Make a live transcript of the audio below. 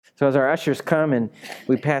So as our ushers come and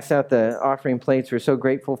we pass out the offering plates, we're so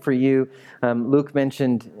grateful for you. Luke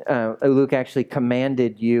actually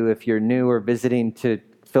commanded you, if you're new or visiting, to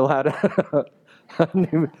fill out a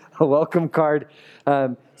welcome card.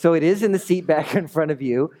 So it is in the seat back in front of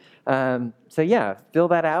you. Fill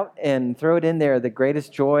that out and throw it in there. The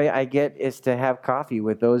greatest joy I get is to have coffee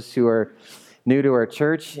with those who are new to our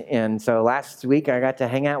church. And so last week I got to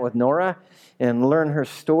hang out with Nora and learn her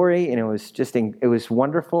story, and it was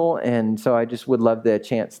wonderful. And so I just would love the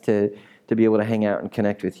chance to be able to hang out and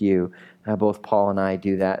connect with you. Both Paul and I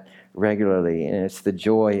do that regularly, and it's the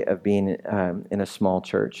joy of being in a small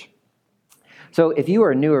church. So if you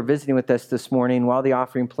are new or visiting with us this morning, while the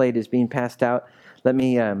offering plate is being passed out, let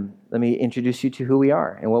me introduce you to who we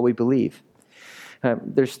are and what we believe.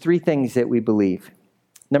 There's three things that we believe.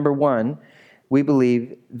 Number one, we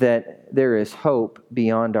believe that there is hope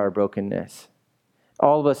beyond our brokenness.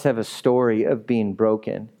 All of us have a story of being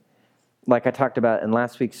broken. Like I talked about in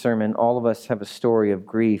last week's sermon, all of us have a story of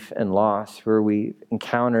grief and loss where we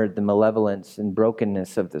encountered the malevolence and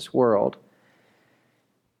brokenness of this world.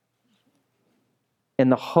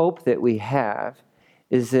 And the hope that we have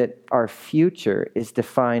is that our future is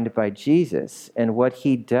defined by Jesus and what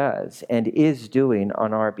he does and is doing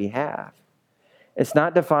on our behalf. It's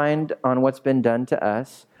not defined on what's been done to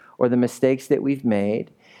us or the mistakes that we've made.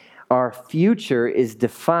 Our future is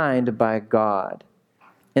defined by God.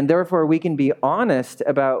 And therefore, we can be honest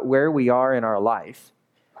about where we are in our life,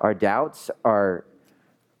 our doubts, our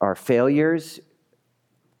failures.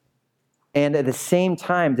 And at the same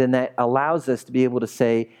time, then that allows us to be able to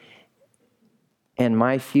say, and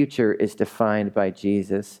my future is defined by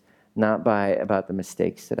Jesus, not about the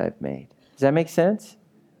mistakes that I've made. Does that make sense?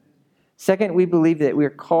 Second, we believe that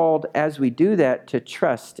we're called, as we do that, to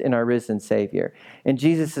trust in our risen Savior. And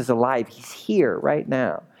Jesus is alive. He's here right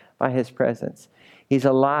now by his presence. He's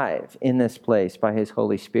alive in this place by his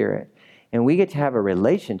Holy Spirit. And we get to have a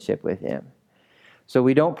relationship with him. So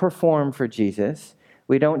we don't perform for Jesus.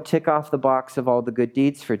 We don't tick off the box of all the good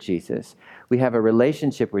deeds for Jesus. We have a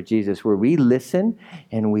relationship with Jesus where we listen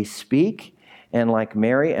and we speak. And like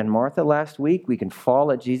Mary and Martha last week, we can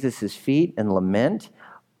fall at Jesus' feet and lament.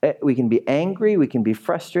 We can be angry, we can be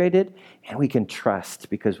frustrated, and we can trust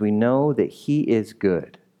because we know that he is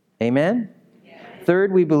good. Amen? Yeah.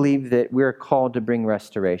 Third, we believe that we're called to bring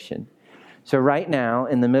restoration. So right now,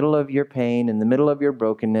 in the middle of your pain, in the middle of your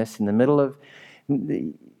brokenness, in the middle of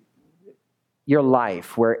your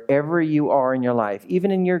life, wherever you are in your life, even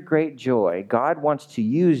in your great joy, God wants to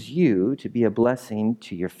use you to be a blessing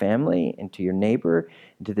to your family and to your neighbor,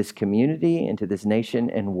 and to this community, and to this nation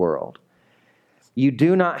and world. You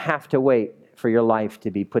do not have to wait for your life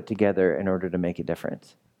to be put together in order to make a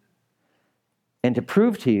difference. And to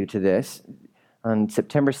prove to you to this, on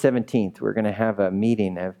September 17th, we're going to have a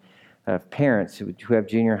meeting of parents who have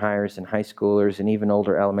junior hires and high schoolers and even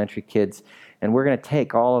older elementary kids. And we're going to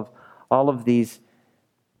take all of these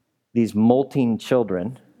molting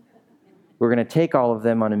children. We're going to take all of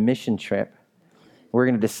them on a mission trip. We're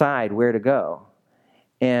going to decide where to go.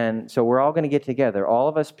 And so we're all going to get together, all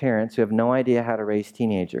of us parents who have no idea how to raise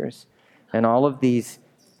teenagers, and all of these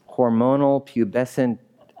hormonal, pubescent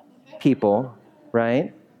people,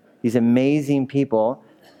 right? These amazing people,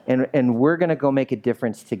 and we're going to go make a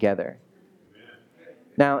difference together.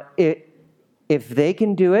 Now, if they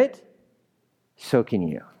can do it, so can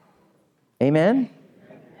you. Amen?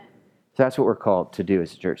 So that's what we're called to do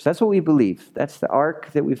as a church. That's what we believe. That's the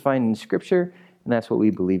arc that we find in Scripture, and that's what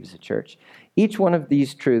we believe as a church. Each one of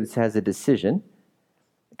these truths has a decision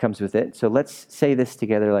that comes with it. So let's say this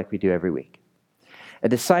together like we do every week. A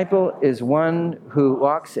disciple is one who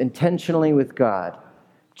walks intentionally with God,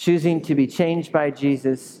 choosing to be changed by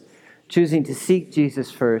Jesus, choosing to seek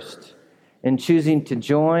Jesus first, and choosing to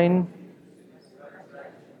join.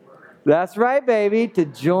 That's right, baby, to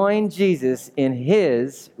join Jesus in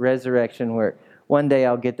his resurrection work. One day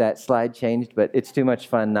I'll get that slide changed, but it's too much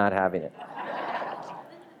fun not having it.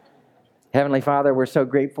 Heavenly Father, we're so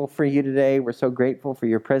grateful for you today. We're so grateful for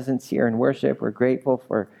your presence here in worship. We're grateful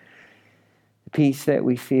for the peace that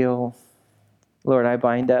we feel. Lord, I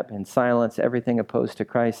bind up and silence everything opposed to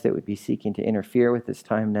Christ that would be seeking to interfere with this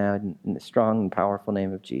time now in the strong and powerful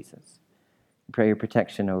name of Jesus. We pray your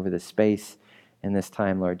protection over this space and this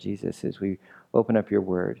time, Lord Jesus, as we open up your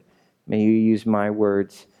word. May you use my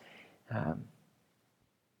words to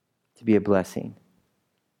be a blessing.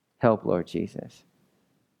 Help, Lord Jesus.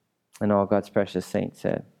 And all God's precious saints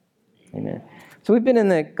said, amen. So we've been in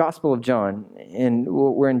the Gospel of John, and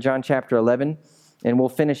we're in John chapter 11, and we'll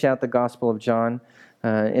finish out the Gospel of John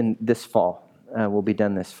in this fall. We'll be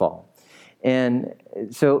done this fall. And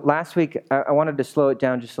so last week, I wanted to slow it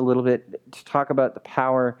down just a little bit to talk about the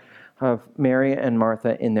power of Mary and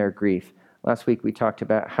Martha in their grief. Last week, we talked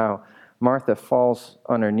about how Martha falls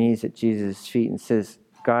on her knees at Jesus' feet and says,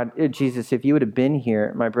 God, Jesus, if you would have been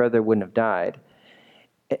here, my brother wouldn't have died.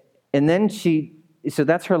 And then so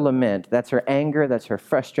that's her lament, that's her anger, that's her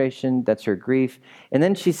frustration, that's her grief. And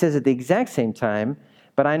then she says at the exact same time,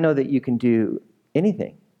 but I know that you can do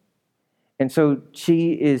anything. And so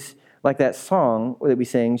she is like that song that we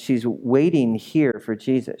sang, she's waiting here for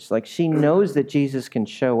Jesus. Like she knows that Jesus can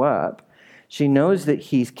show up. She knows that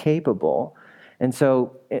he's capable. And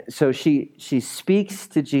so she speaks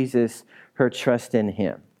to Jesus her trust in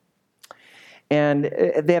him. And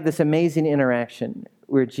they have this amazing interaction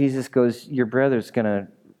where Jesus goes, your brother's going to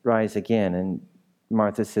rise again. And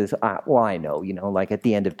Martha says, well, I know, like at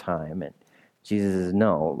the end of time. And Jesus says,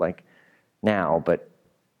 no, like now, but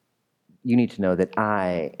you need to know that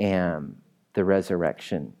I am the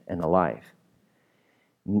resurrection and the life.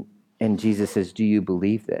 And Jesus says, do you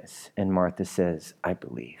believe this? And Martha says, I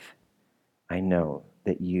believe. I know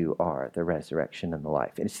that you are the resurrection and the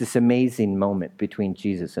life. And it's this amazing moment between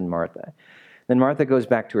Jesus and Martha. Then Martha goes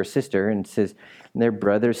back to her sister and says, their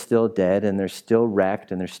brother's still dead, and they're still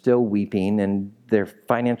wrecked, and they're still weeping, and their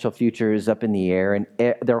financial future is up in the air, and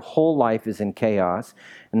their whole life is in chaos.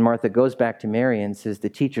 And Martha goes back to Mary and says, the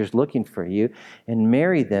teacher's looking for you. And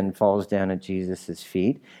Mary then falls down at Jesus'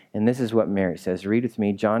 feet. And this is what Mary says. Read with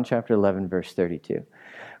me, John chapter 11, verse 32.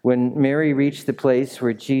 When Mary reached the place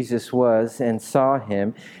where Jesus was and saw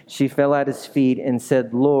him, she fell at his feet and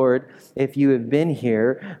said, Lord, if you had been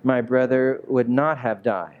here, my brother would not have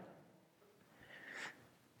died.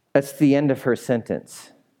 That's the end of her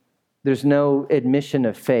sentence. There's no admission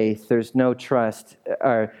of faith. There's no trust.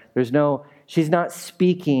 She's not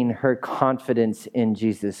speaking her confidence in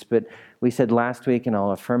Jesus. But we said last week, and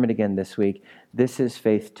I'll affirm it again this week, this is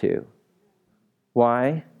faith too.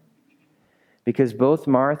 Why? Because both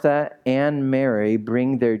Martha and Mary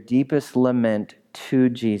bring their deepest lament to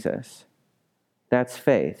Jesus. That's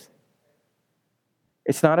faith.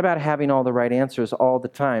 It's not about having all the right answers all the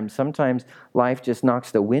time. Sometimes life just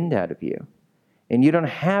knocks the wind out of you, and you don't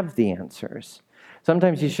have the answers.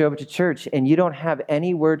 Sometimes you show up to church, and you don't have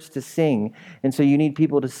any words to sing, and so you need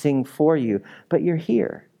people to sing for you, but you're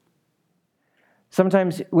here.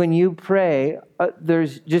 Sometimes when you pray,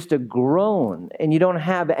 there's just a groan, and you don't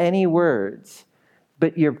have any words,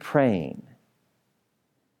 but you're praying.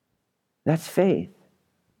 That's faith.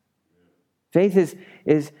 Faith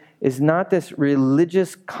is not this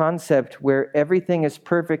religious concept where everything is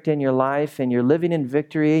perfect in your life, and you're living in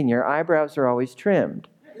victory, and your eyebrows are always trimmed.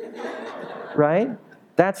 Right?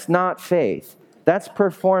 That's not faith. That's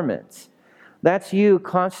performance. That's you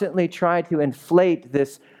constantly trying to inflate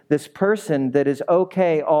this person that is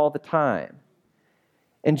okay all the time.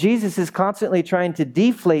 And Jesus is constantly trying to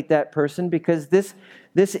deflate that person because this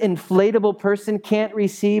inflatable person can't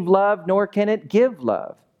receive love, nor can it give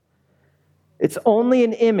love. It's only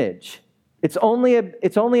an image. It's only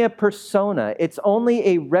a persona. It's only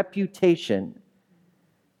a reputation.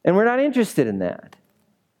 And we're not interested in that.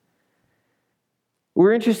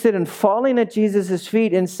 We're interested in falling at Jesus'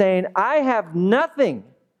 feet and saying, I have nothing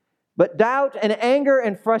but doubt and anger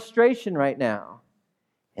and frustration right now.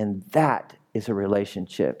 And that is a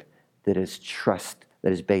relationship that is trust,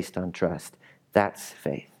 that is based on trust. That's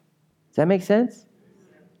faith. Does that make sense?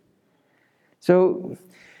 So,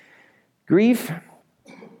 grief.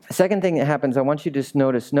 Second thing that happens, I want you to just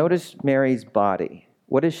notice Mary's body.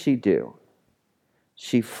 What does she do?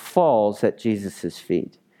 She falls at Jesus'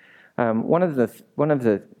 feet. One of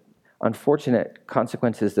the unfortunate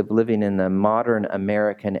consequences of living in the modern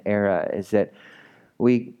American era is that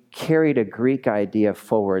we carried a Greek idea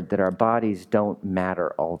forward that our bodies don't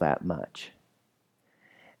matter all that much.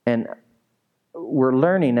 And we're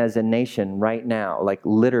learning as a nation right now, like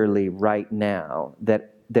literally right now,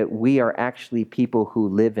 that we are actually people who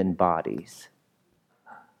live in bodies.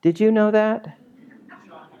 Did you know that?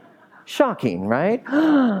 Shocking, right?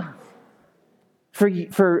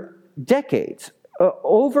 For decades,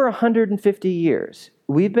 over 150 years,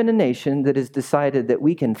 we've been a nation that has decided that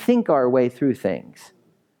we can think our way through things.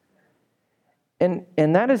 And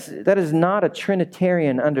that is not a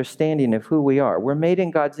Trinitarian understanding of who we are. We're made in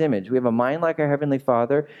God's image. We have a mind like our Heavenly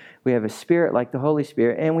Father. We have a spirit like the Holy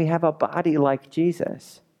Spirit. And we have a body like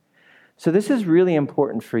Jesus. So this is really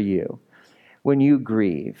important for you when you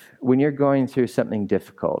grieve, when you're going through something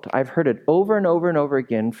difficult. I've heard it over and over and over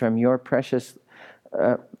again from your precious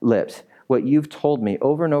lips. What you've told me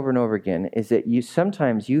over and over and over again is that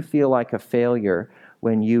sometimes you feel like a failure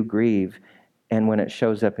when you grieve and when it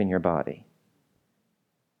shows up in your body.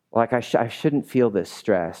 Like I shouldn't feel this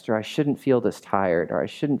stressed, or I shouldn't feel this tired, or I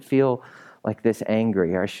shouldn't feel like this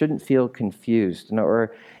angry, or I shouldn't feel confused,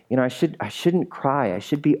 or I shouldn't cry. I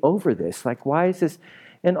should be over this. Like, why is this?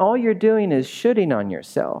 And all you're doing is shoulding on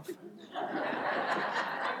yourself.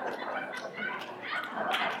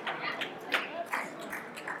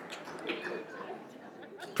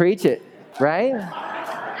 Preach it, right?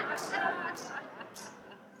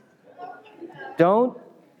 Don't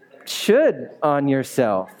should on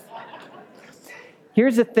yourself.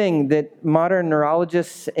 Here's the thing that modern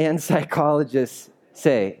neurologists and psychologists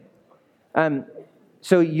say.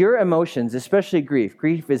 So your emotions, especially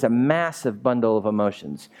grief is a massive bundle of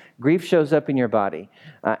emotions. Grief shows up in your body.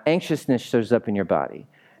 Anxiousness shows up in your body.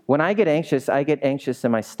 When I get anxious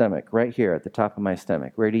in my stomach, right here at the top of my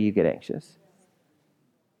stomach. Where do you get anxious?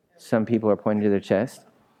 Some people are pointing to their chest.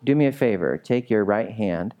 Do me a favor. Take your right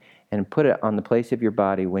hand and put it on the place of your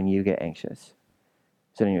body when you get anxious.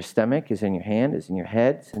 Is it in your stomach? Is it in your hand? Is it in your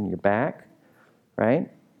head? Is it in your back?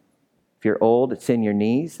 Right? If you're old, it's in your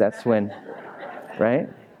knees. That's when, right?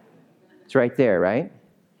 It's right there, right?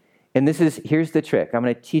 And here's the trick. I'm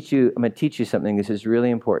going to teach you something. This is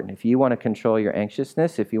really important. If you want to control your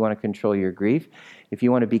anxiousness, if you want to control your grief, if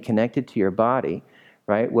you want to be connected to your body,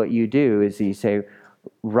 right? What you do is you say,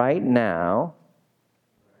 right now,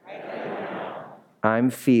 I'm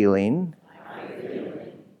feeling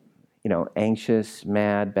anxious,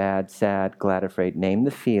 mad, bad, sad, glad, afraid. Name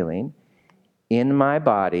the feeling in my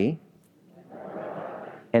body,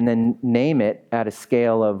 and then name it at a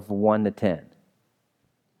scale of 1 to 10,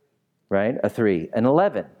 right? A 3, an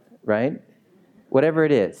 11, right? Whatever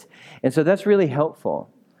it is. And so that's really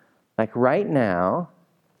helpful. Like right now,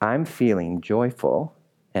 I'm feeling joyful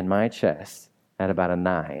in my chest at about a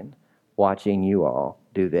 9, watching you all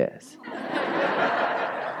do this.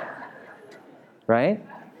 Right?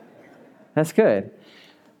 That's good.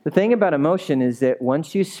 The thing about emotion is that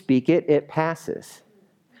once you speak it, it passes.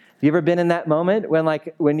 Have you ever been in that moment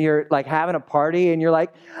when you're like having a party and you're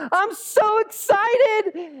like, I'm so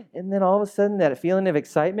excited, and then all of a sudden that feeling of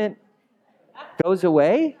excitement goes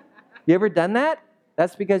away? You ever done that?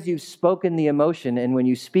 That's because you've spoken the emotion, and when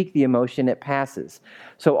you speak the emotion, it passes.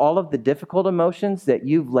 So all of the difficult emotions that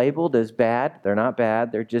you've labeled as bad, they're not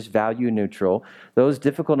bad, they're just value neutral. Those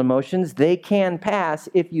difficult emotions, they can pass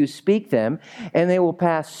if you speak them, and they will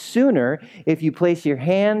pass sooner if you place your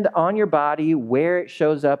hand on your body where it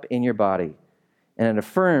shows up in your body. And it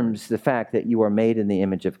affirms the fact that you are made in the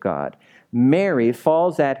image of God. Mary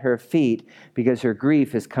falls at her feet because her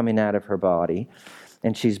grief is coming out of her body.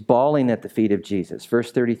 And she's bawling at the feet of Jesus.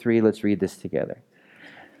 Verse 33, let's read this together.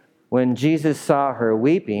 When Jesus saw her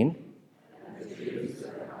weeping,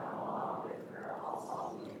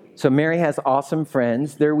 so Mary has awesome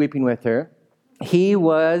friends. They're weeping with her. He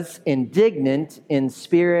was indignant in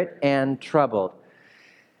spirit and troubled.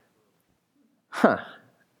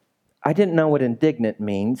 I didn't know what indignant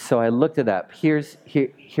means, so I looked it up. Here's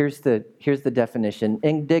the definition.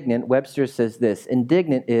 Indignant, Webster says this.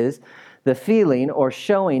 Indignant is the feeling or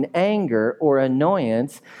showing anger or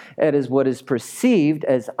annoyance at what is perceived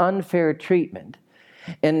as unfair treatment.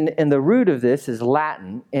 And the root of this is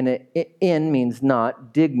Latin, and in means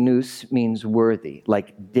not, dignus means worthy,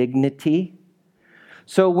 like dignity.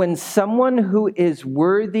 So when someone who is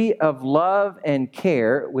worthy of love and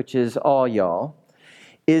care, which is all y'all,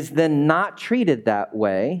 is then not treated that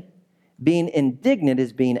way, being indignant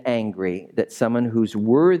is being angry that someone who's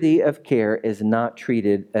worthy of care is not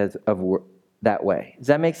treated that way. Does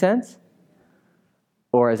that make sense?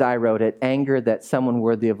 Or as I wrote it, anger that someone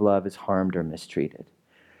worthy of love is harmed or mistreated.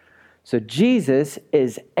 So Jesus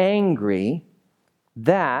is angry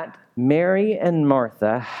that Mary and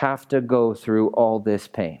Martha have to go through all this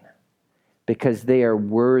pain because they are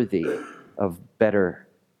worthy of better,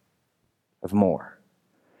 of more.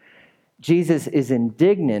 Jesus is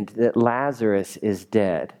indignant that Lazarus is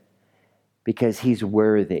dead because he's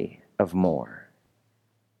worthy of more.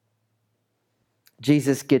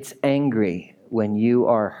 Jesus gets angry when you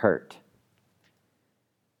are hurt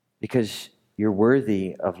because you're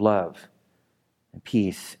worthy of love and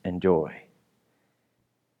peace and joy.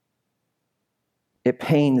 It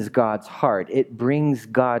pains God's heart. It brings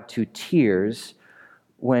God to tears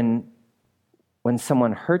when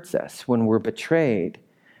someone hurts us, when we're betrayed,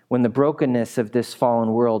 when the brokenness of this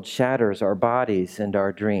fallen world shatters our bodies and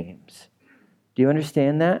our dreams. Do you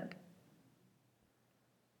understand that?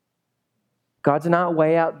 God's not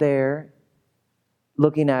way out there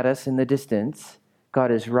looking at us in the distance.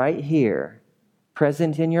 God is right here,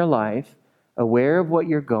 present in your life, aware of what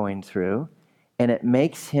you're going through, and it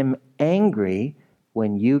makes him angry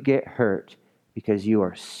when you get hurt because you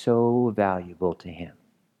are so valuable to him.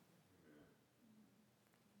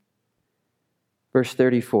 Verse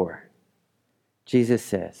 34, Jesus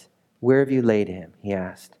says, "Where have you laid him?" he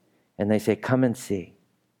asked. And they say, "Come and see."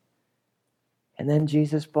 And then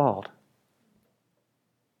Jesus bawled.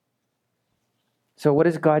 So what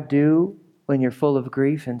does God do when you're full of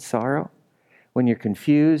grief and sorrow? When you're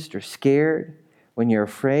confused or scared? When you're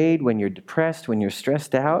afraid? When you're depressed? When you're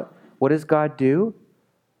stressed out? What does God do?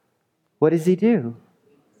 What does he do?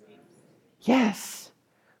 Yes.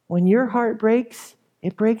 When your heart breaks,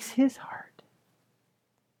 it breaks his heart.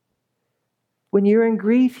 When you're in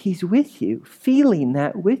grief, he's with you, feeling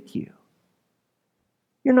that with you.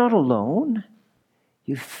 You're not alone.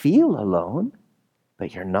 You feel alone,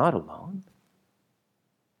 but you're not alone.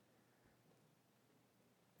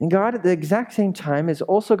 And God, at the exact same time, is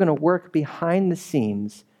also going to work behind the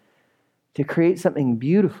scenes to create something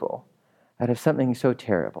beautiful out of something so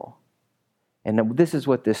terrible. And this is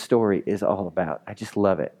what this story is all about. I just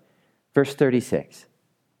love it. Verse 36.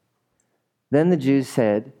 Then the Jews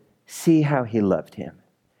said, "See how he loved him.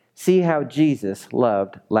 See how Jesus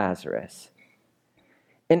loved Lazarus."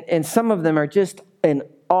 And some of them are just in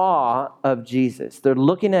awe of Jesus. They're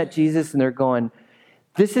looking at Jesus and they're going,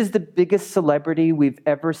 "This is the biggest celebrity we've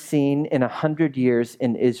ever seen in 100 years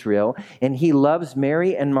in Israel. And he loves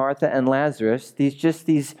Mary and Martha and Lazarus."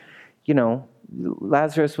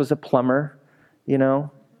 Lazarus was a plumber,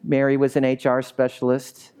 Mary was an HR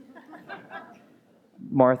specialist.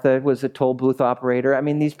 Martha was a toll booth operator. I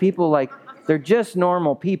mean, these people, they're just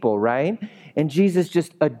normal people, right? And Jesus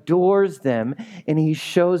just adores them, and he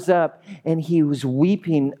shows up, and he was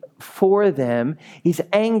weeping for them. He's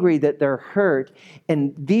angry that they're hurt,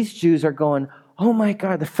 and these Jews are going, "Oh my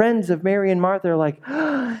God," the friends of Mary and Martha are like,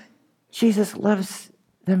 Jesus loves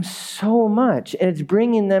them so much, and it's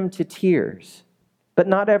bringing them to tears. But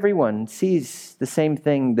not everyone sees the same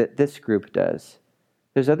thing that this group does.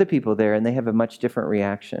 There's other people there, and they have a much different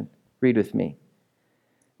reaction. Read with me.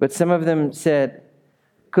 But some of them said,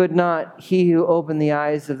 "Could not he who opened the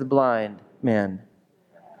eyes of the blind man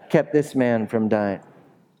kept this man from dying?"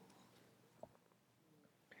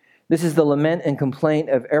 This is the lament and complaint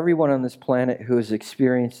of everyone on this planet who has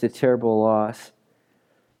experienced a terrible loss.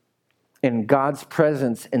 And God's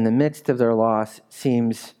presence in the midst of their loss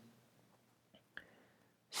seems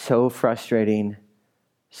so frustrating,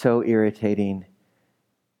 so irritating,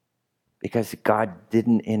 because God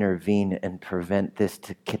didn't intervene and prevent this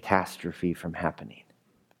catastrophe from happening.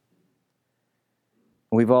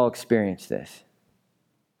 We've all experienced this.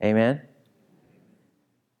 Amen?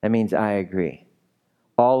 That means I agree.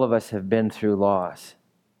 All of us have been through loss.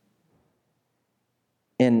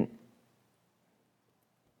 And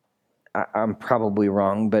I'm probably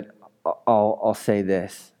wrong, but I'll say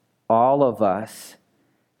this. All of us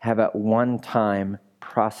have at one time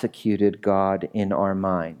prosecuted God in our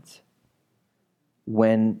minds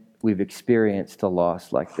when we've experienced a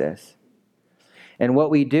loss like this. And what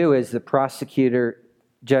we do is the prosecutor,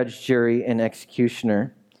 judge, jury, and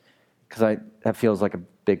executioner, because that feels like a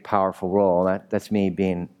big, powerful role. That's me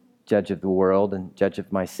being judge of the world and judge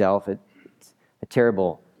of myself. It's a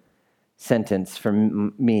terrible sentence for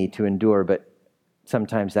me to endure, but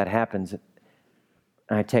sometimes that happens.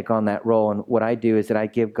 I take on that role, and what I do is that I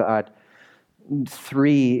give God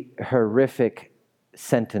 3 horrific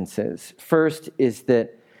sentences. First is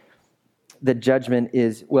that the judgment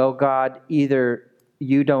is, well, God, either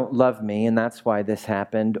you don't love me, and that's why this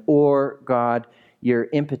happened, or God, you're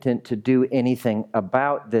impotent to do anything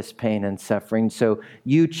about this pain and suffering, so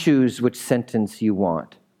you choose which sentence you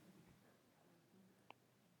want.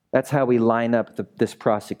 That's how we line up this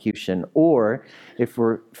prosecution. Or, if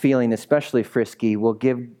we're feeling especially frisky, we'll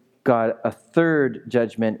give God a third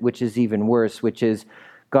judgment, which is even worse, which is,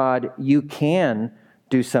 God, you can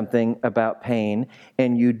do something about pain,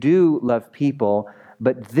 and you do love people,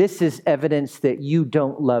 but this is evidence that you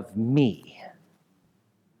don't love me.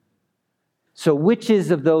 So which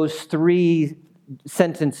of those 3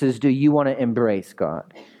 sentences do you want to embrace,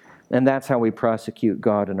 God? And that's how we prosecute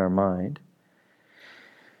God in our mind.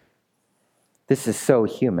 This is so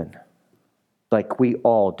human. We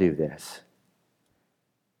all do this.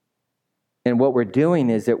 And what we're doing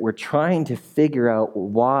is that we're trying to figure out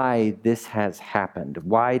why this has happened.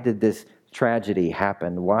 Why did this tragedy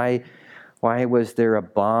happen? Why was there a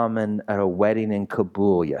bomb at a wedding in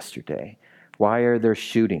Kabul yesterday? Why are there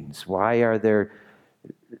shootings? Why are there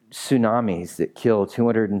tsunamis that kill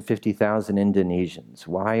 250,000 Indonesians?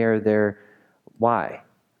 Why,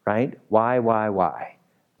 right? Why?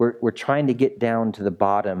 We're trying to get down to the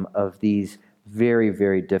bottom of these very,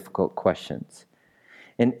 very difficult questions.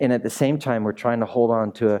 And at the same time, we're trying to hold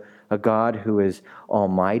on to a God who is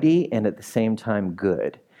almighty and at the same time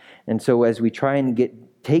good. And so as we try and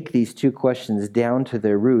get take these two questions down to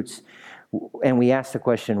their roots, and we ask the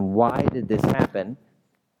question, why did this happen?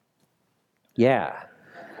 Yeah.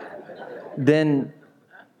 Then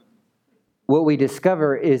what we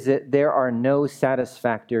discover is that there are no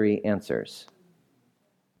satisfactory answers.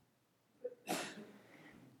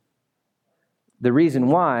 The reason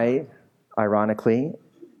why, ironically,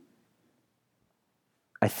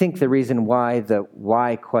 I think the reason why the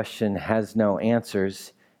why question has no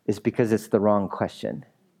answers is because it's the wrong question.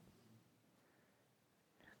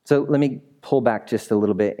 So let me pull back just a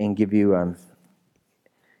little bit and give you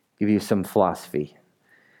some philosophy.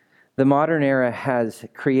 The modern era has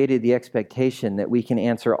created the expectation that we can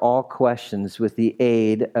answer all questions with the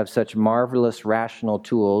aid of such marvelous rational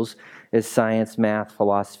tools as science, math,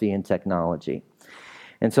 philosophy, and technology.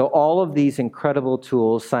 And so all of these incredible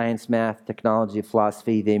tools, science, math, technology,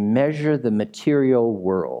 philosophy, they measure the material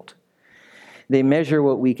world. They measure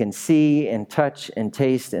what we can see and touch and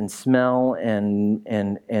taste and smell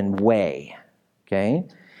and weigh, okay?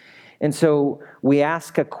 And so we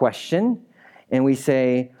ask a question and we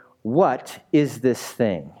say, what is this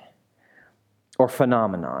thing or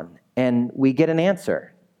phenomenon? And we get an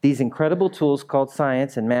answer. These incredible tools called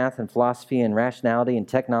science and math and philosophy and rationality and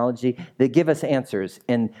technology, they give us answers.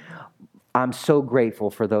 And I'm so grateful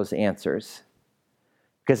for those answers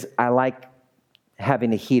because I like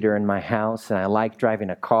having a heater in my house, and I like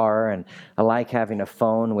driving a car, and I like having a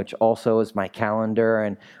phone, which also is my calendar,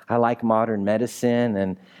 and I like modern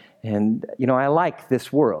medicine, and I like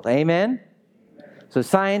this world. Amen? So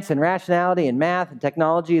science and rationality and math and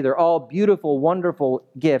technology, they're all beautiful, wonderful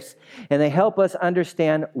gifts, and they help us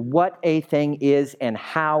understand what a thing is and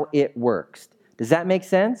how it works. Does that make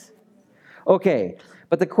sense? Okay,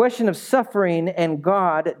 but the question of suffering and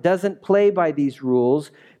God doesn't play by these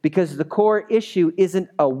rules because the core issue isn't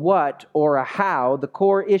a what or a how. The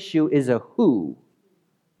core issue is a who.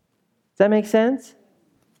 Does that make sense?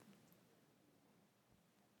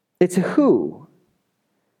 It's a who.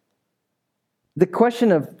 The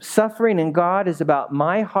question of suffering and God is about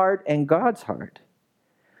my heart and God's heart.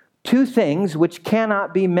 Two things which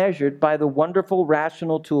cannot be measured by the wonderful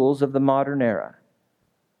rational tools of the modern era.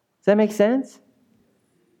 Does that make sense?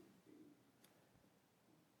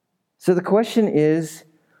 So the question is,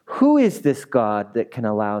 who is this God that can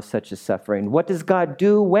allow such a suffering? What does God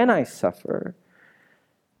do when I suffer?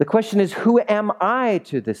 The question is, who am I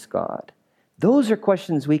to this God? Those are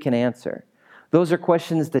questions we can answer. Those are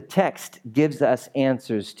questions the text gives us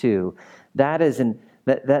answers to. That is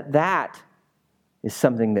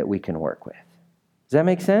something that we can work with. Does that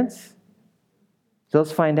make sense? So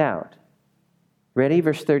let's find out. Ready?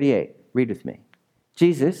 Verse 38. Read with me.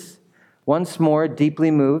 Jesus, once more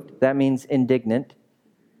deeply moved, that means indignant.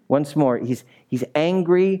 Once more, he's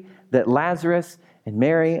angry that Lazarus and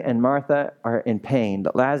Mary and Martha are in pain,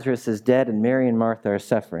 that Lazarus is dead and Mary and Martha are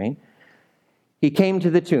suffering. He came to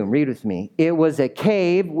the tomb. Read with me. It was a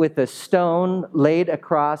cave with a stone laid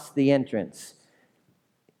across the entrance.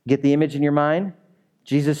 Get the image in your mind?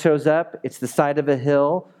 Jesus shows up. It's the side of a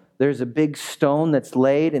hill. There's a big stone that's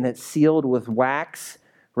laid and it's sealed with wax,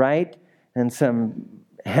 right? And some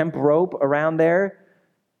hemp rope around there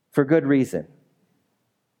for good reason.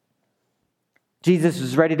 Jesus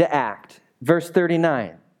was ready to act. Verse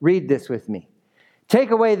 39. Read this with me. Take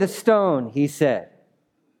away the stone, he said.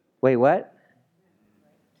 Wait, what?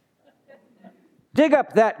 Dig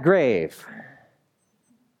up that grave.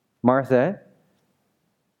 Martha,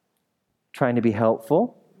 trying to be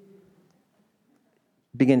helpful,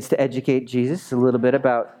 begins to educate Jesus a little bit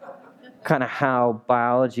about kind of how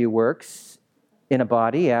biology works in a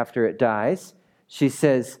body after it dies. She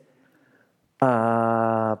says,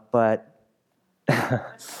 but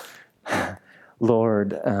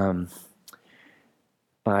Lord,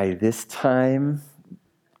 by this time,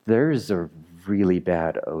 there's a really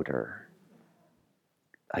bad odor.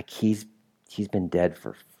 Like he's been dead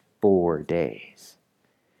for 4 days.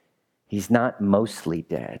 He's not mostly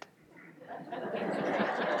dead.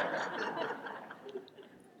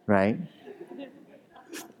 Right?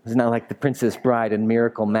 It's not like the Princess Bride and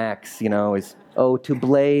Miracle Max, is, to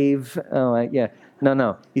blave. Yeah.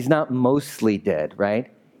 No. He's not mostly dead,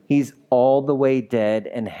 right? He's all the way dead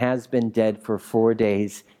and has been dead for 4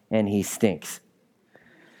 days, and he stinks.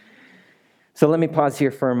 So let me pause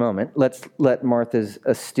here for a moment. Let's let Martha's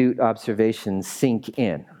astute observations sink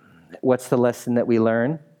in. What's the lesson that we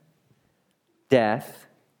learn? Death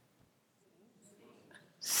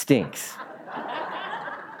stinks.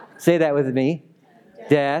 Say that with me.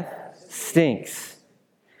 Death stinks.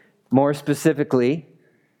 More specifically,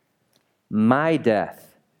 my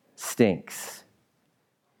death stinks.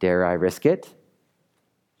 Dare I risk it?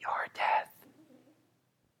 Your death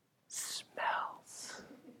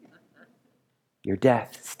Your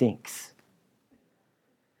death stinks.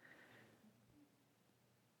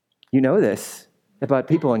 You know this about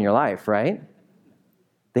people in your life, right?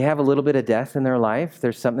 They have a little bit of death in their life.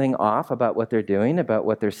 There's something off about what they're doing, about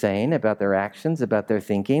what they're saying, about their actions, about their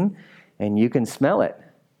thinking, and you can smell it,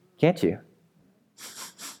 can't you?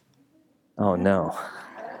 Oh, no.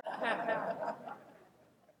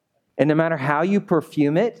 And no matter how you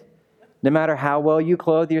perfume it, no matter how well you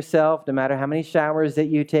clothe yourself, no matter how many showers that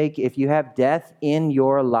you take, if you have death in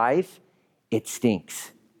your life, it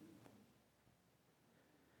stinks.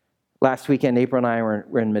 Last weekend, April and I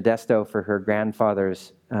were in Modesto for her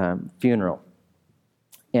grandfather's funeral.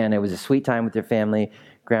 And it was a sweet time with their family.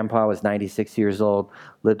 Grandpa was 96 years old,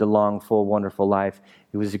 lived a long, full, wonderful life.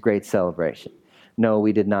 It was a great celebration. No,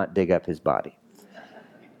 we did not dig up his body.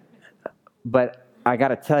 But I got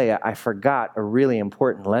to tell you, I forgot a really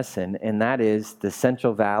important lesson, and that is the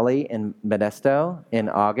Central Valley in Modesto in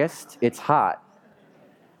August. It's hot.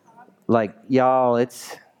 Like, y'all,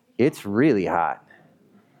 it's really hot.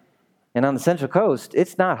 And on the Central Coast,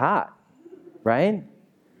 it's not hot, right?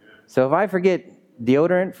 So if I forget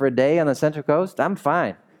deodorant for a day on the Central Coast, I'm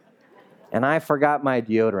fine. And I forgot my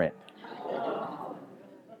deodorant.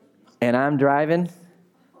 And I'm driving,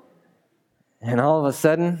 and all of a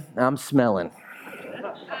sudden, I'm smelling.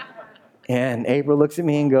 And April looks at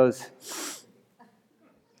me and goes,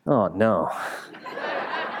 "Oh, no."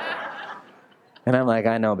 And I'm like,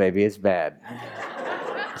 "I know, baby, it's bad."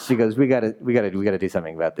 She goes, we gotta do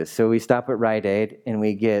something about this. So we stop at Rite Aid and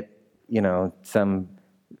we get, some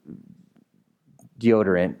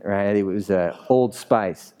deodorant, right? It was Old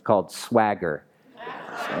Spice called Swagger.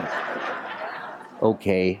 So,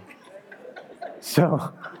 okay.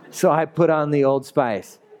 So I put on the Old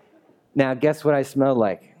Spice. Now, guess what I smelled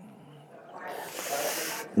like?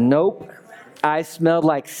 Nope. I smelled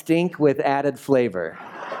like stink with added flavor.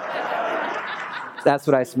 That's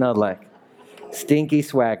what I smelled like. Stinky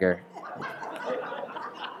swagger.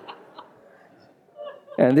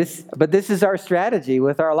 But this is our strategy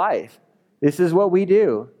with our life. This is what we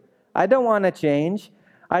do. I don't want to change.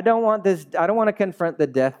 I don't want to confront the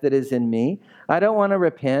death that is in me. I don't want to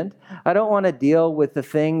repent. I don't want to deal with the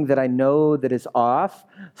thing that I know that is off.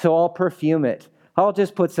 So I'll perfume it. I'll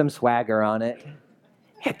just put some swagger on it.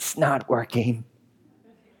 It's not working.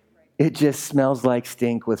 It just smells like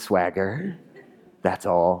stink with swagger. That's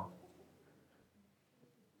all.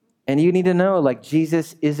 And you need to know, like,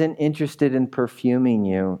 Jesus isn't interested in perfuming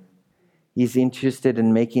you. He's interested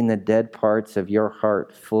in making the dead parts of your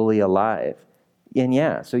heart fully alive. And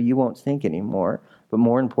yeah, so you won't stink anymore. But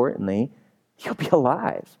more importantly, you'll be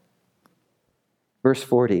alive. Verse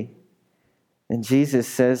 40. And Jesus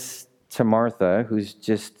says to Martha, who's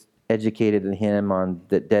just educated him on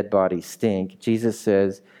that dead bodies stink, Jesus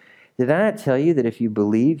says, "Did I not tell you that if you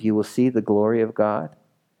believe, you will see the glory of God?"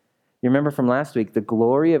 You remember from last week, the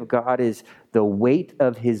glory of God is the weight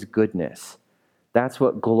of his goodness. That's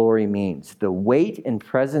what glory means. The weight and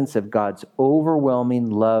presence of God's overwhelming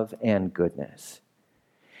love and goodness.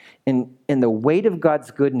 And the weight of God's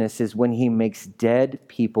goodness is when he makes dead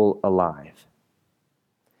people alive.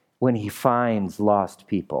 When he finds lost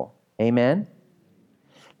people. Amen?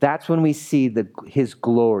 That's when we see his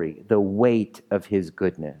glory, the weight of his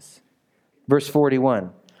goodness. Verse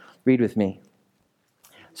 41, read with me.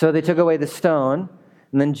 So they took away the stone,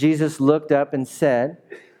 and then Jesus looked up and said,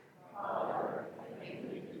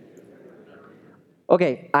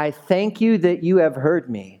 "Okay, I thank you that you have heard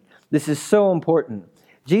me." This is so important.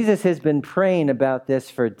 Jesus has been praying about this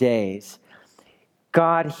for days.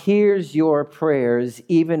 God hears your prayers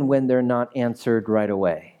even when they're not answered right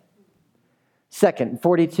away. Second,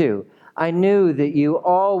 42, "I knew that you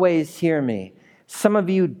always hear me." Some of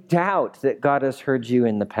you doubt that God has heard you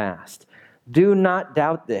in the past. Do not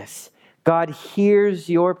doubt this. God hears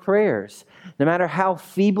your prayers, no matter how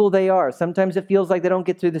feeble they are. Sometimes it feels like they don't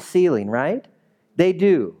get through the ceiling, right? They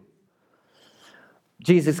do.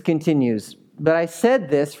 Jesus continues, "But I said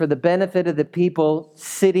this for the benefit of the people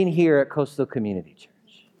sitting here at Coastal Community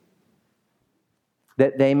Church,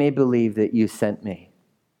 that they may believe that you sent me."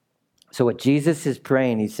 So what Jesus is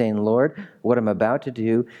praying, he's saying, "Lord, what I'm about to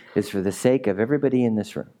do is for the sake of everybody in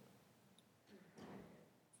this room."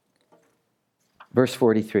 Verse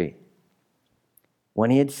 43. When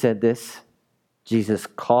he had said this, Jesus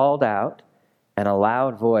called out in a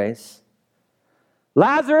loud voice,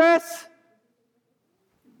 "Lazarus,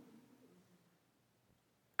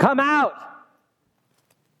 come out!"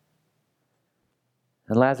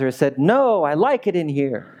 And Lazarus said, "No, I like it in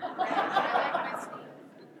here.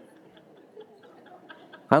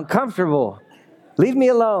 I'm comfortable. Leave me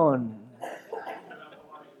alone.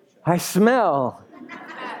 I smell."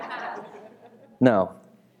 No,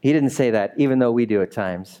 he didn't say that, even though we do at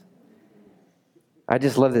times. I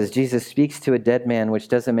just love this. Jesus speaks to a dead man, which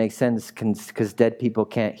doesn't make sense because dead people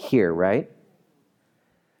can't hear, right?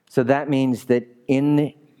 So that means that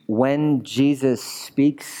when Jesus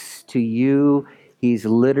speaks to you, he's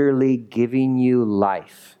literally giving you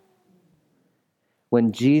life.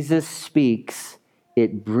 When Jesus speaks,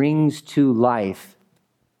 it brings to life.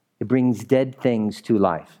 It brings dead things to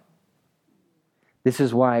life. This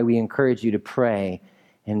is why we encourage you to pray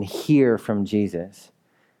and hear from Jesus,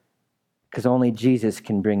 because only Jesus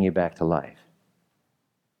can bring you back to life.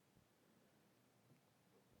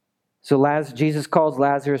 So Jesus calls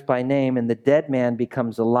Lazarus by name, and the dead man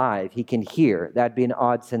becomes alive. He can hear. That'd be an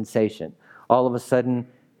odd sensation. All of a sudden,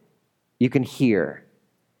 you can hear.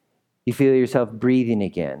 You feel yourself breathing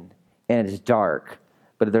again, and it's dark,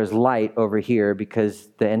 but there's light over here because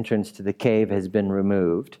the entrance to the cave has been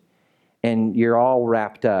removed, and you're all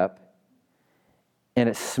wrapped up, and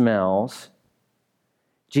it smells.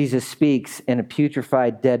 Jesus speaks, and a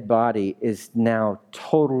putrefied dead body is now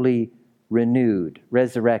totally renewed,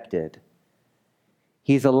 resurrected.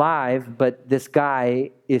 He's alive, but this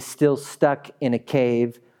guy is still stuck in a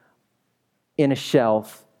cave, in a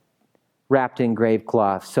shelf, wrapped in grave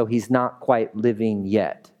cloth, so he's not quite living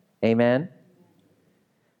yet. Amen?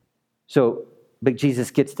 But Jesus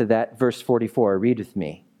gets to that, verse 44. Read with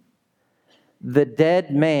me. The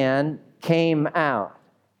dead man came out.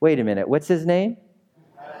 Wait a minute, what's his name?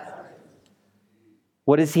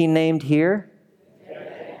 What is he named here?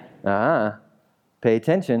 Pay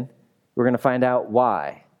attention. We're going to find out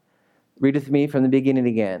why. Read with me from the beginning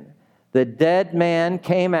again. The dead man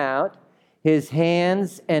came out, his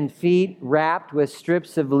hands and feet wrapped with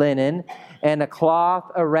strips of linen and a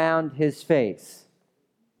cloth around his face.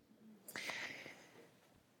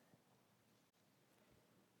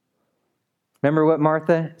 Remember what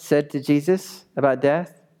Martha said to Jesus about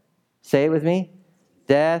death? Say it with me.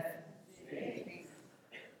 Death.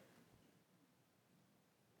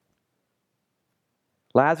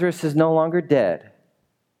 Lazarus is no longer dead.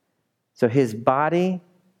 So his body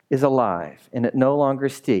is alive and it no longer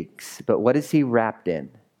stinks. But what is he wrapped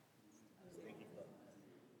in?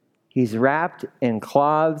 He's wrapped in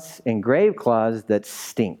cloths, in grave cloths that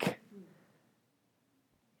stink.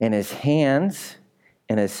 And his hands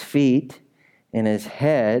and his feet and his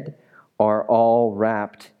head are all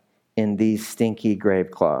wrapped in these stinky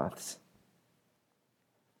grave cloths.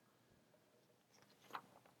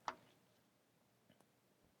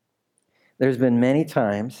 There's been many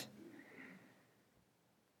times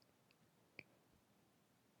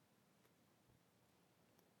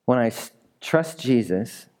when I trust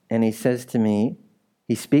Jesus and he says to me,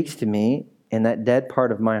 he speaks to me, and that dead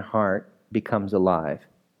part of my heart becomes alive.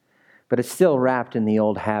 But it's still wrapped in the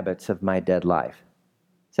old habits of my dead life.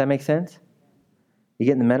 Does that make sense? You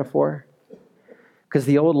getting the metaphor? Because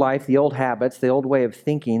the old life, the old habits, the old way of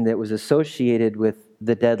thinking that was associated with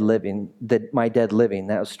the dead living, my dead living,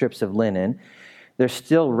 that was strips of linen, they're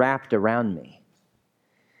still wrapped around me.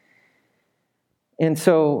 And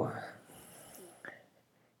so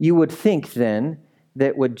you would think then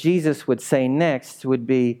that what Jesus would say next would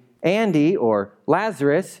be, Andy or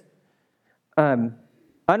Lazarus,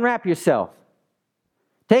 unwrap yourself.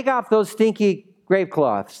 Take off those stinky grave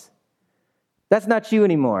cloths. That's not you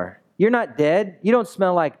anymore. You're not dead. You don't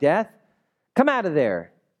smell like death. Come out of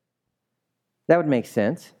there. That would make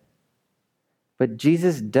sense. But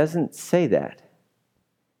Jesus doesn't say that.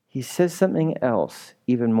 He says something else,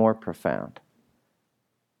 even more profound.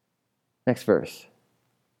 Next verse.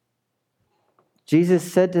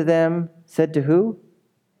 Jesus said to them, said to who?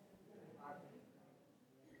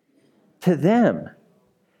 To them.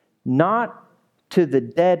 Not to the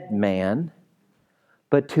dead man,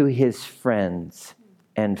 but to his friends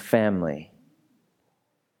and family.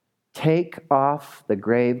 Take off the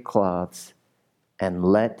grave cloths and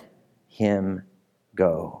let him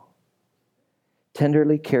go.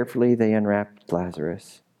 Tenderly, carefully, they unwrapped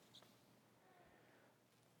Lazarus.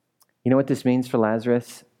 You know what this means for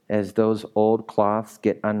Lazarus as those old cloths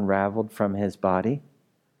get unraveled from his body?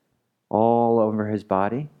 All over his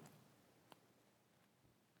body.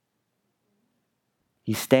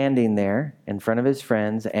 He's standing there in front of his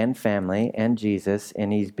friends and family and Jesus,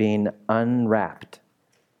 and he's being unwrapped.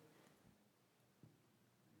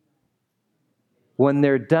 When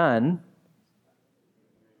they're done,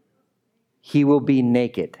 he will be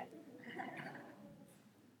naked.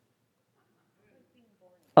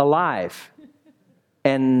 Alive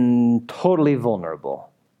and totally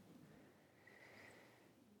vulnerable.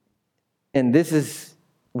 And this is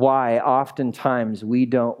why oftentimes we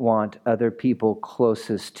don't want other people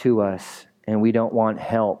closest to us and we don't want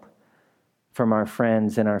help from our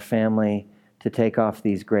friends and our family to take off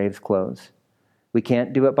these grave clothes. We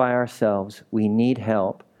can't do it by ourselves. We need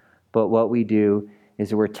help. But what we do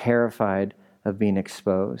is we're terrified of being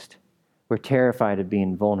exposed. We're terrified of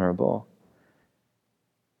being vulnerable.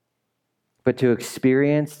 But to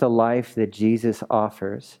experience the life that Jesus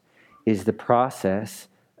offers is the process.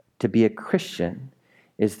 To be a Christian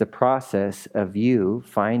is the process of you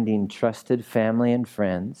finding trusted family and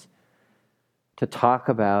friends to talk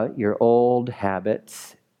about your old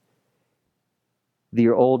habits,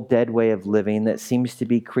 your old dead way of living that seems to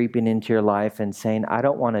be creeping into your life and saying, I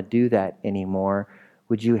don't want to do that anymore.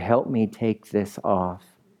 Would you help me take this off?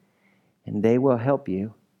 And they will help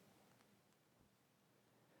you.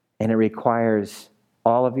 And it requires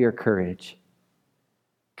all of your courage.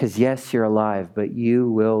 Because yes, you're alive, but you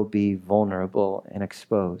will be vulnerable and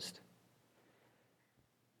exposed.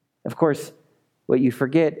 Of course, what you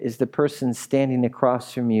forget is the person standing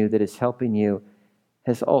across from you that is helping you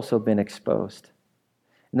has also been exposed.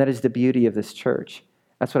 And that is the beauty of this church.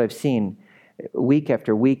 That's what I've seen week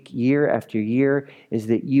after week, year after year, is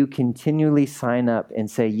that you continually sign up and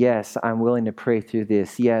say, yes, I'm willing to pray through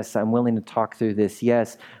this. Yes, I'm willing to talk through this.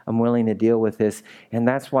 Yes, I'm willing to deal with this. And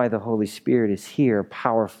that's why the Holy Spirit is here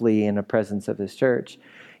powerfully in the presence of this church.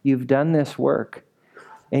 You've done this work,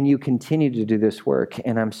 and you continue to do this work,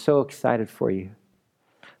 and I'm so excited for you.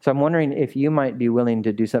 So I'm wondering if you might be willing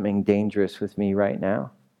to do something dangerous with me right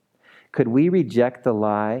now. Could we reject the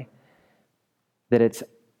lie that it's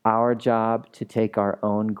our job to take our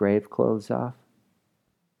own grave clothes off?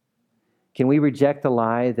 Can we reject the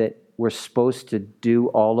lie that we're supposed to do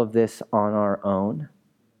all of this on our own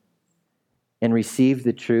and receive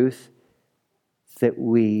the truth that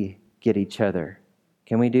we get each other?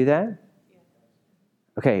 Can we do that?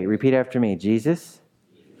 Okay, repeat after me. Jesus,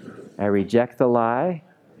 I reject the lie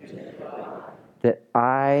that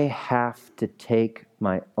I have to take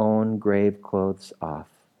my own grave clothes off.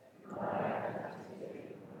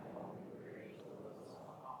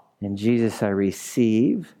 And Jesus, I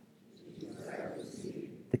receive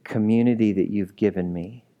the community that you've given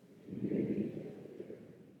me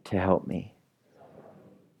to help me.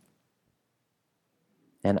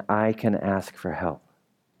 And I can ask for help.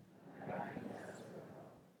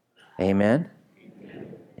 Amen?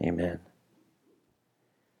 Amen.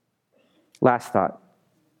 Last thought.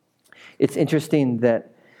 It's interesting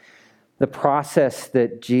that the process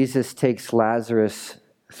that Jesus takes Lazarus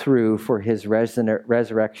through for his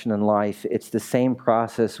resurrection and life, it's the same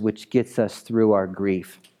process which gets us through our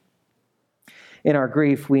grief. In our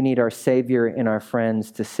grief, we need our Savior and our friends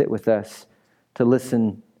to sit with us, to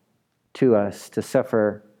listen to us, to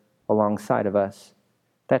suffer alongside of us.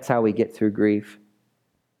 That's how we get through grief.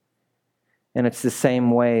 And it's the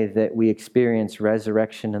same way that we experience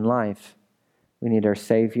resurrection and life. We need our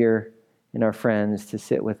Savior and our friends to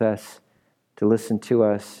sit with us, to listen to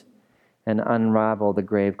us, and unravel the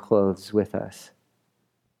grave clothes with us.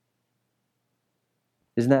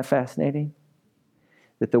 Isn't that fascinating?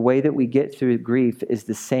 That the way that we get through grief is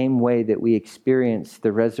the same way that we experience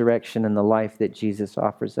the resurrection and the life that Jesus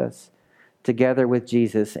offers us. Together with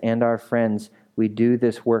Jesus and our friends, we do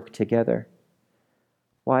this work together.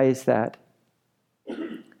 Why is that?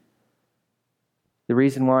 The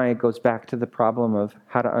reason why it goes back to the problem of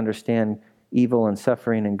how to understand evil and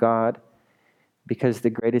suffering in God, because the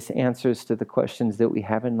greatest answers to the questions that we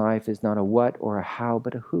have in life is not a what or a how,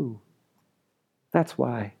 but a who. That's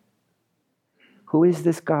why. Who is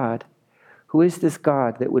this God? Who is this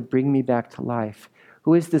God that would bring me back to life?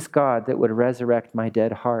 Who is this God that would resurrect my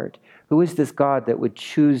dead heart? Who is this God that would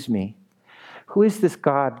choose me? Who is this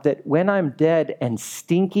God that when I'm dead and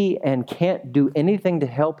stinky and can't do anything to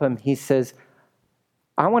help him, he says,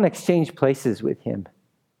 I want to exchange places with him.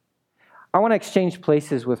 I want to exchange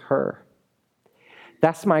places with her.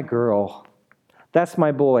 That's my girl. That's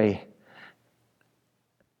my boy.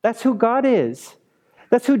 That's who God is.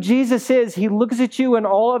 That's who Jesus is. He looks at you in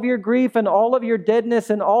all of your grief and all of your deadness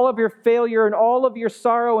and all of your failure and all of your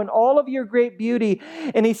sorrow and all of your great beauty.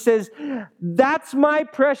 And he says, that's my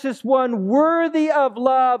precious one, worthy of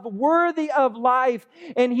love, worthy of life.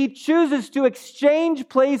 And he chooses to exchange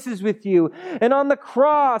places with you. And on the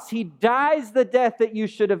cross, he dies the death that you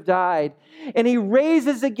should have died. And he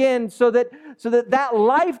raises again so that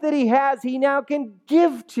life that he has, he now can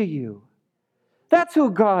give to you. That's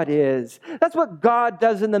who God is. That's what God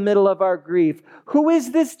does in the middle of our grief. Who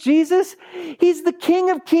is this Jesus? He's the King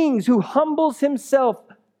of Kings who humbles himself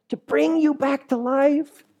to bring you back to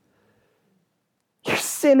life. Your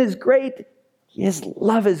sin is great. His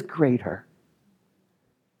love is greater.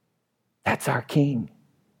 That's our King.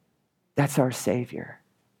 That's our Savior.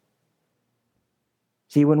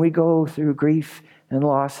 See, when we go through grief and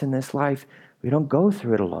loss in this life, we don't go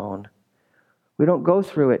through it alone. We don't go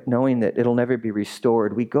through it knowing that it'll never be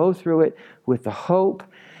restored. We go through it with the hope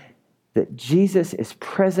that Jesus is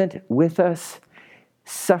present with us,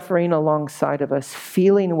 suffering alongside of us,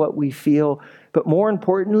 feeling what we feel, but more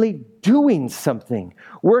importantly, doing something,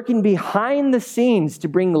 working behind the scenes to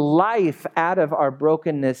bring life out of our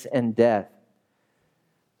brokenness and death.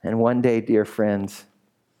 And one day, dear friends,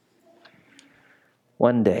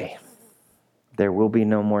 one day, there will be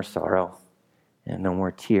no more sorrow and no more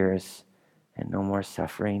tears and no more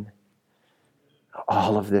suffering.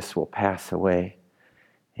 All of this will pass away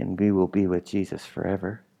and we will be with Jesus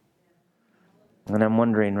forever. And I'm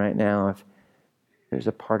wondering right now if there's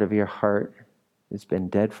a part of your heart that's been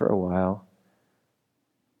dead for a while,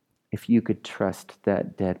 if you could trust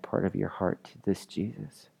that dead part of your heart to this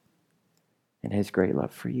Jesus and his great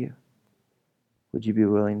love for you. Would you be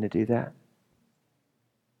willing to do that?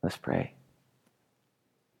 Let's pray.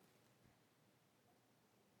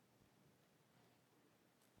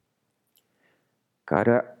 God,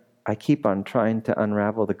 I keep on trying to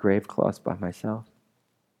unravel the grave cloths by myself.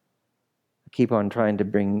 I keep on trying to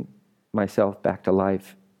bring myself back to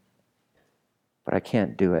life, but I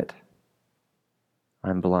can't do it.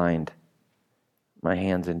 I'm blind. My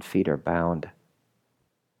hands and feet are bound.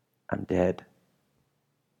 I'm dead.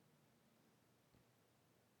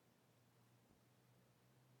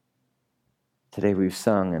 Today we've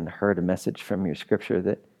sung and heard a message from your scripture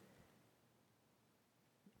that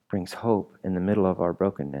brings hope in the middle of our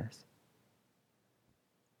brokenness,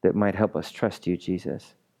 that might help us trust you,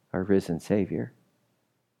 Jesus, our risen Savior.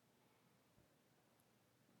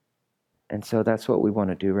 And so that's what we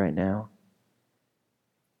want to do right now.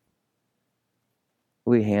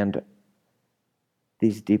 We hand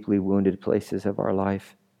these deeply wounded places of our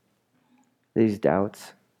life, these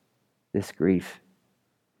doubts, this grief,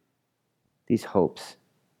 these hopes,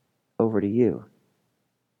 over to you.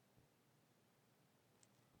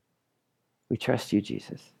 We trust you,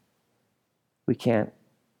 Jesus. We can't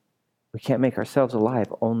make ourselves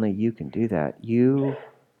alive. Only you can do that. You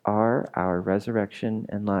are our resurrection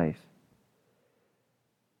and life.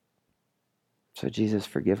 So Jesus,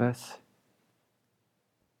 forgive us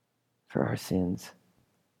for our sins.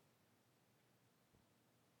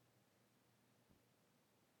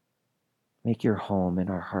 Make your home in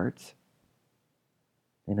our hearts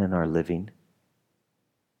and in our living.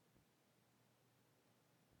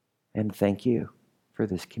 And thank you for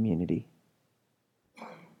this community,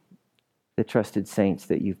 the trusted saints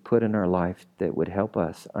that you've put in our life that would help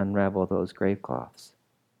us unravel those grave cloths.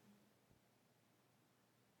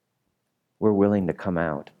 We're willing to come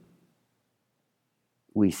out.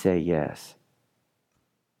 We say yes.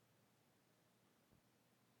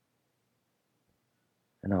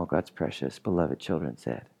 And all God's precious, beloved children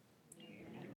said,